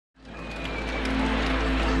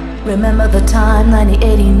Remember the time,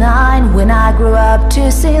 1989, when I grew up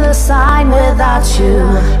to see the sign. Without you,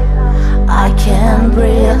 I can't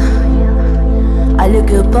breathe. I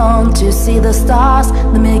look upon to see the stars,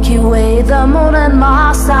 the Milky Way, the moon and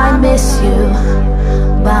Mars. I miss you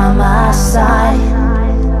by my side.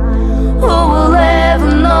 Who will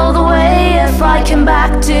ever know the way if I came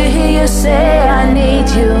back to hear you say I need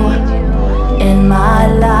you in my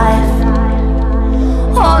life?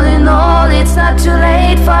 All in all, it's not too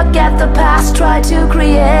late. Forget the past, try to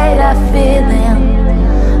create a feeling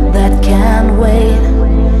that can't wait.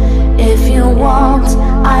 If you want,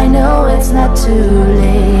 I know it's not too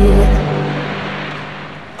late.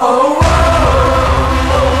 Oh,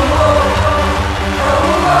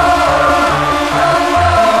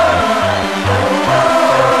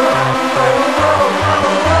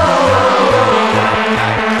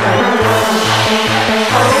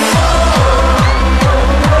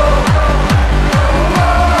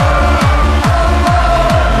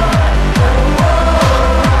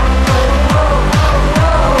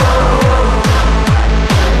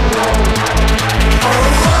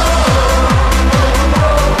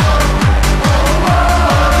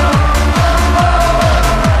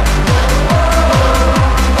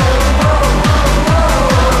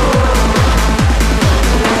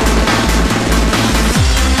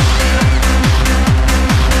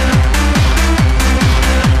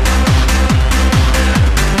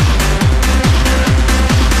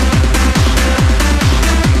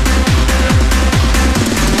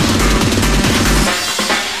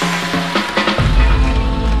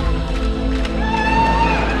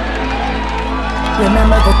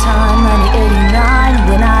 remember the time, 1989,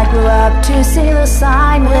 when I grew up to see the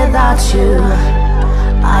sign. Without you,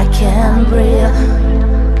 I can't breathe.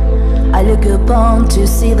 I look upon to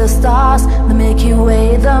see the stars, the Milky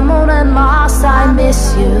Way, the moon and Mars. I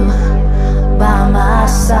miss you by my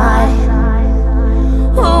side.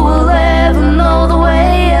 Who will ever know the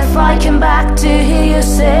way if I came back to hear you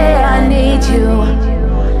say I need you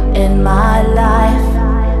in my life?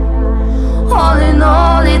 All in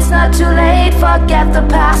all, it's not too late. Forget the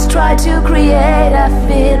past, try to create a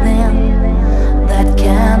feeling that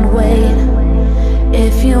can't wait.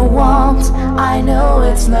 If you want, I know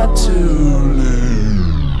it's not too late.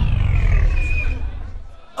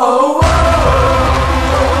 Oh, oh.